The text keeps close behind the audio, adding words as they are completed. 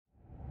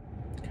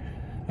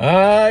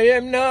I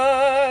am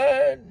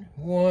not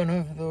one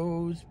of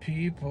those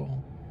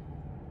people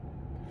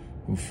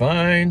who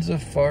finds a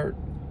fart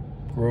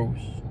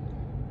gross.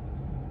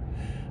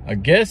 I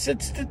guess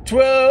it's the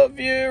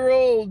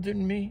 12-year-old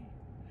in me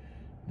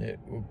that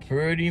will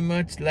pretty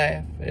much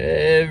laugh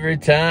every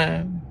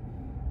time.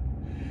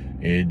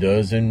 It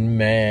doesn't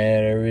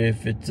matter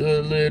if it's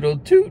a little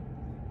toot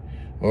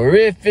or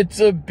if it's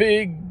a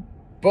big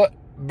butt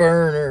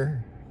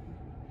burner.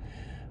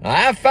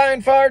 I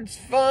find farts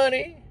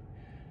funny,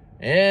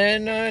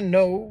 and I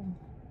know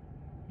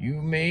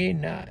you may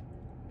not.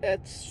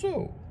 That's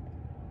so.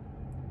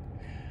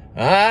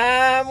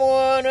 I'm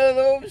one of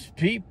those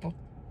people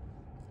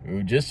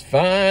who just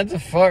finds a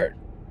fart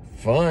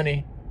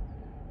funny.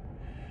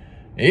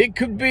 It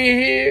could be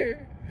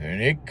here,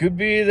 and it could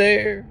be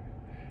there.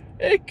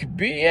 It could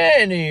be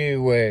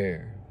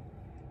anywhere.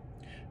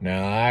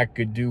 Now I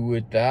could do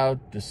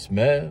without the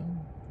smell.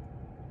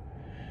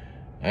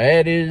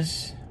 That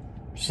is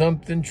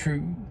something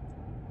true.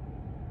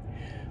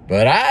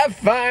 But I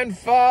find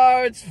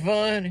farts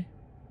funny.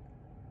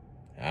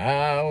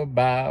 How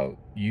about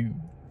you?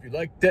 If you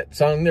like that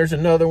song, there's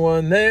another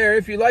one there.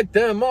 If you like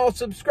them all,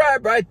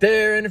 subscribe right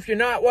there. And if you're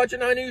not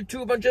watching on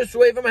YouTube, I'm just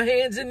waving my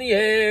hands in the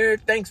air.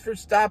 Thanks for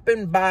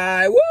stopping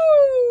by.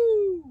 Woo!